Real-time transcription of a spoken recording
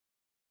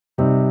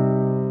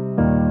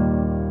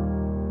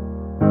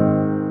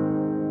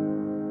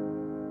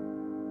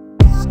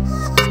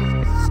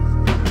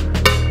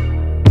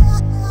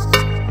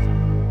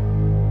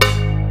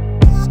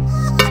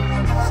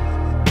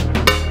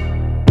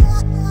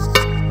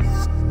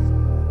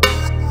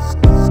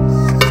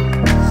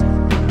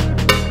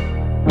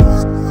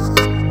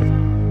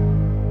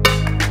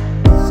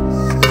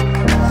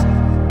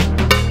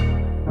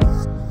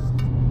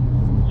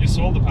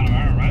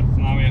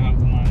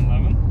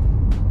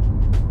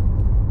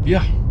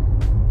Yeah.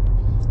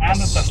 And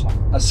a Tesla.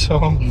 I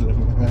sold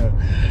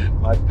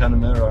my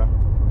Panamera,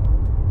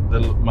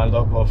 my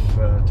love of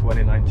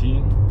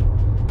 2019,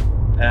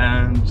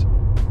 and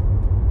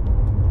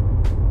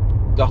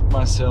got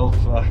myself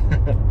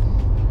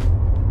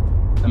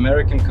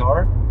American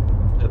car,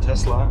 a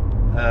Tesla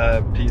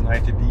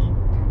P90D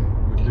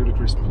with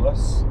Ludicrous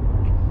Plus,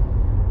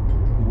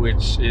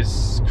 which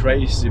is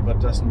crazy but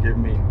doesn't give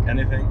me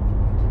anything.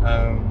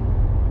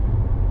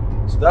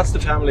 So that's the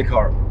family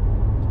car.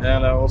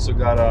 And I also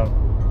got a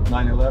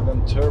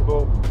 911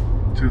 Turbo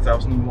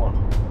 2001,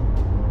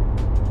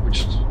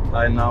 which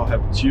I now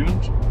have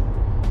tuned,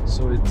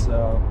 so it's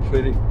a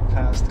pretty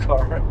fast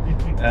car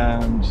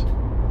and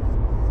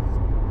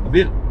a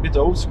bit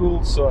old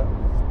school, so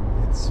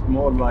it's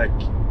more like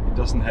it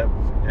doesn't have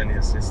any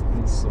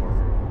assistance, or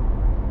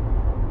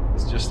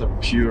it's just a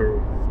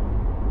pure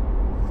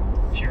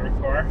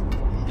car.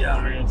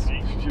 Yeah, it's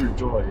pure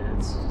joy.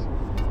 It's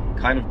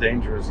kind of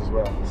dangerous as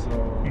well.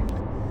 So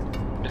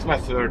it's my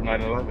third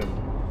 911.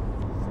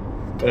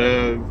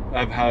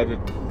 I've had a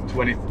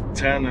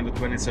 2010 and a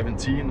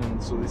 2017,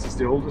 and so this is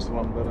the oldest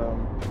one, but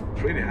I'm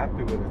pretty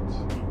happy with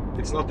it.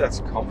 It's not that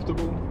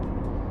comfortable,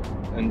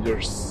 and your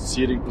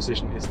seating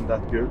position isn't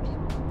that good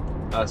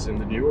as in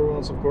the newer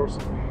ones, of course.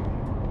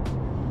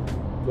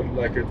 But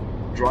like a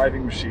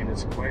driving machine,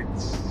 it's quite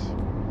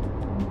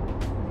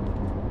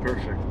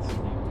perfect.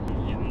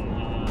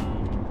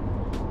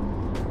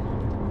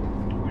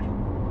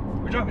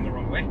 We're driving the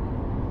wrong way.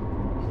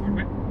 Aren't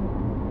we?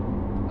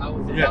 I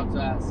was about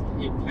to ask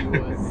if you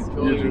was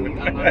going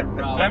another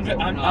route.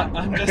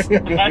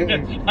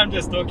 I'm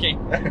just talking.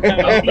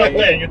 I'm not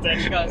paying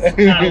attention at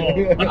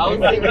all.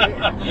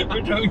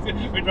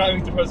 We're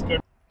driving to first car.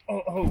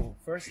 Oh,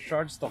 first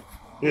charge stop.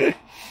 This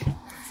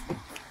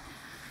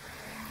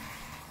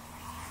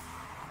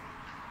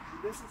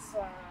is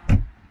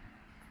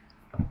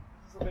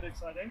a bit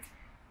exciting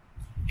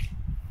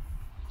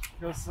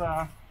because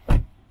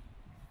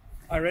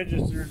I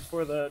registered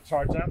for the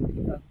charge app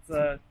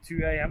at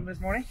 2 a.m. this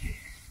morning.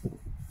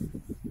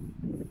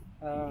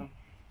 No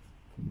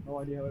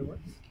idea how it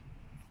works.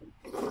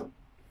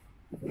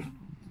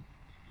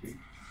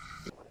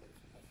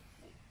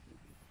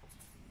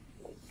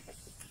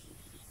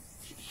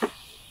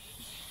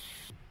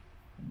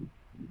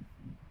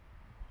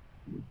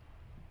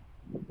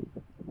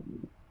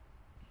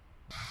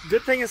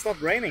 Good thing it's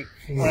not raining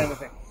or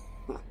anything.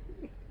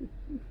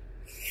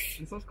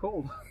 It's not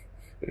cold.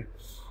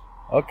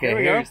 Okay,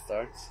 here it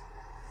starts.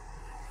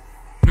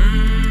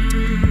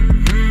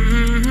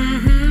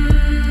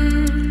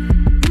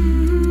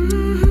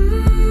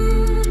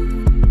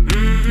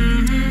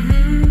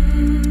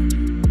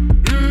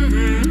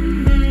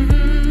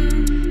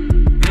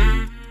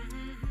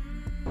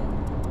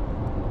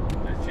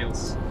 It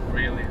feels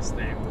really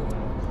stable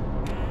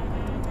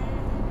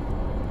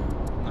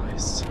and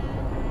nice.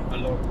 I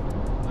love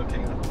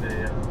looking at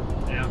the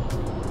Yeah,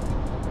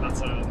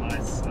 that's a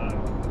nice.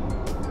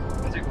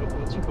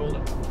 What do you call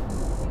it?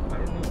 I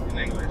don't know in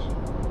English.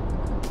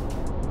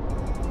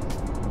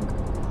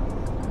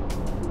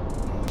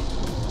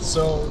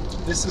 So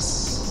this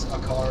is a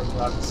car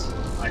that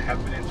I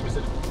have been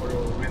interested in for a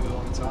really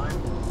long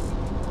time,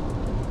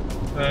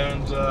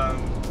 and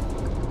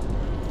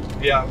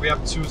yeah, we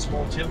have two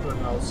small children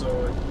now, so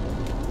it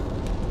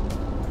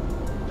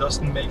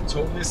doesn't make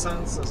totally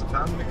sense as a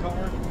family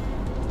car,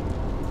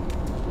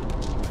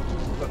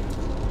 but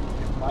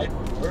it might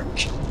work.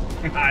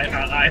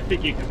 I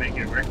think you can make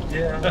it work.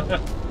 Yeah.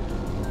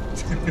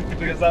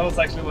 Because that was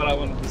actually what I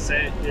wanted to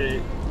say.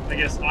 I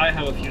guess I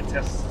have a few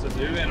tests to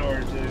do in order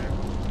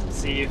to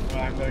see if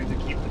I'm going to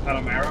keep the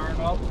Panamera or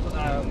not,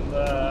 and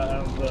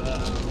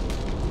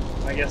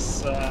I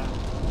guess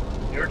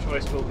your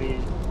choice will be: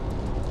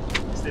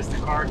 is this the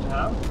car to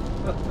have?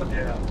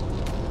 Yeah.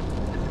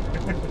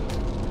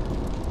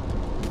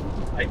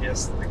 I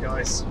guess the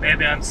guys.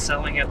 Maybe I'm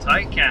selling a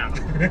Taycan.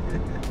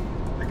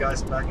 The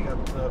guys backing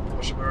up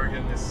Flensburg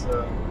is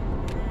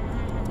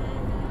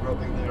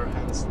rubbing their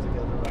hands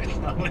together right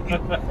now.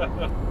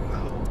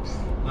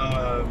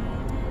 No,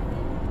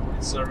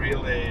 it's a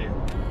really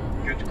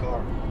good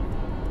car,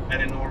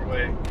 and in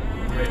Norway,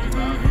 great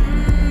value.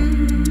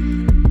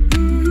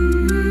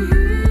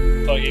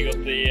 Tage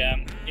got the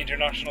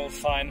international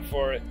sign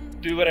for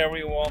 "do whatever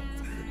you want."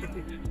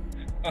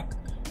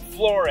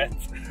 Floor it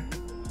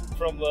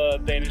from the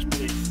Danish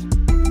police.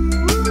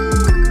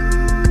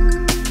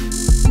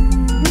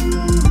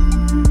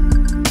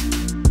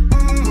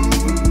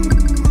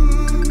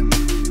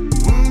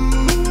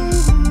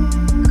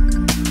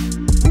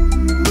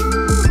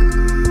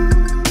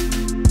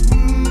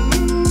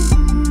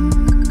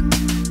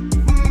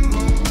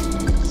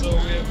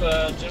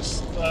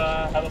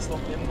 Had a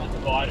stop in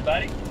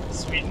Varberg,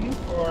 Sweden,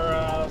 for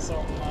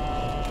some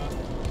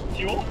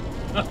fuel.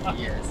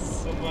 Yes.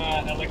 Some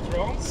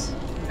electrons.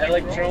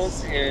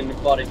 Electrons and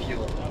body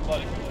fuel.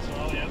 Body fuel as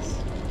well, yes.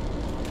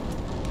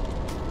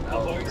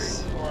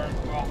 Alloys, or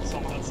well,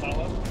 some had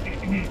salad.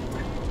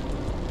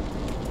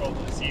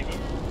 Probably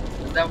seafood.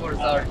 And that was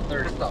our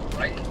third stop,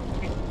 right?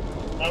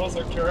 That was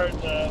our third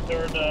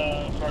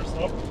charge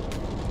stop.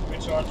 We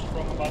charged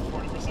from about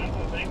 40%,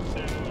 I think,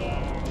 to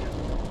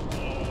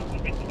a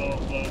bit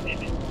above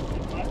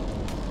 80.5.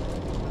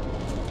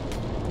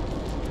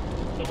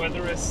 The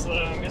weather is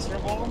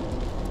miserable,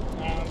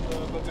 and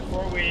but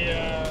before we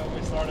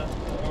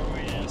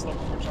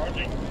stopped for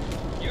charging,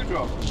 You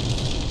drove.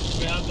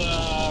 we had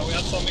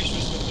some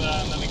issues with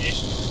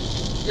navigation.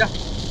 Yeah,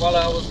 while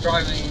I was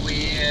driving,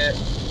 we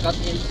got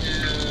into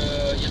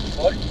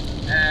Göteborg,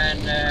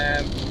 and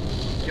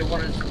he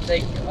wanted to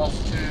take us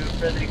to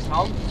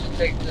Frederikshavn to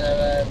take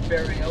the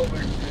ferry over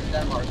to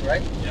Denmark,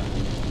 right? Yeah.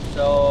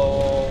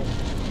 So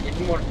it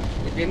didn't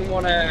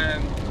want to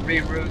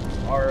reroute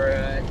our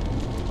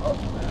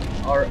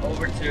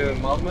over to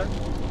Malmö,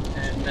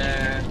 and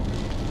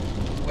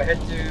we had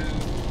to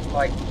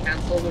like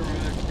cancel the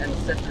route and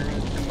set the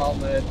route to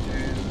Malmö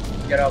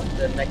to get up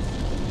the next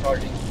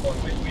charging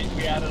point.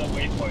 We added a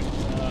waypoint in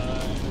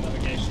the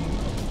navigation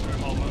through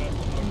Malmö,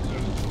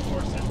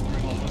 towards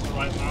Malmö. So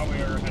right now we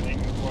are heading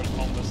towards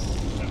Malmö's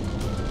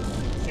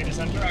city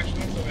center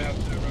actually, so we have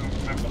to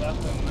remember that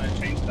and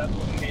change that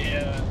when we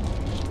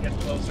get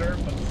closer,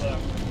 but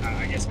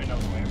I guess we know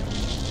the way.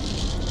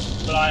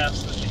 But I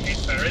absolutely hate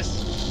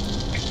ferries.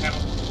 I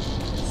cannot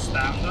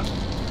stand them.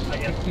 I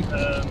get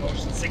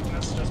motion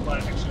sickness just by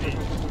actually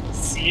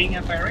seeing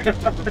a ferry.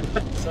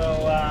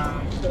 So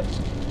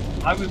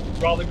I would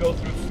rather go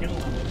through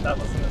Finland if that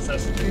was a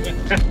necessity.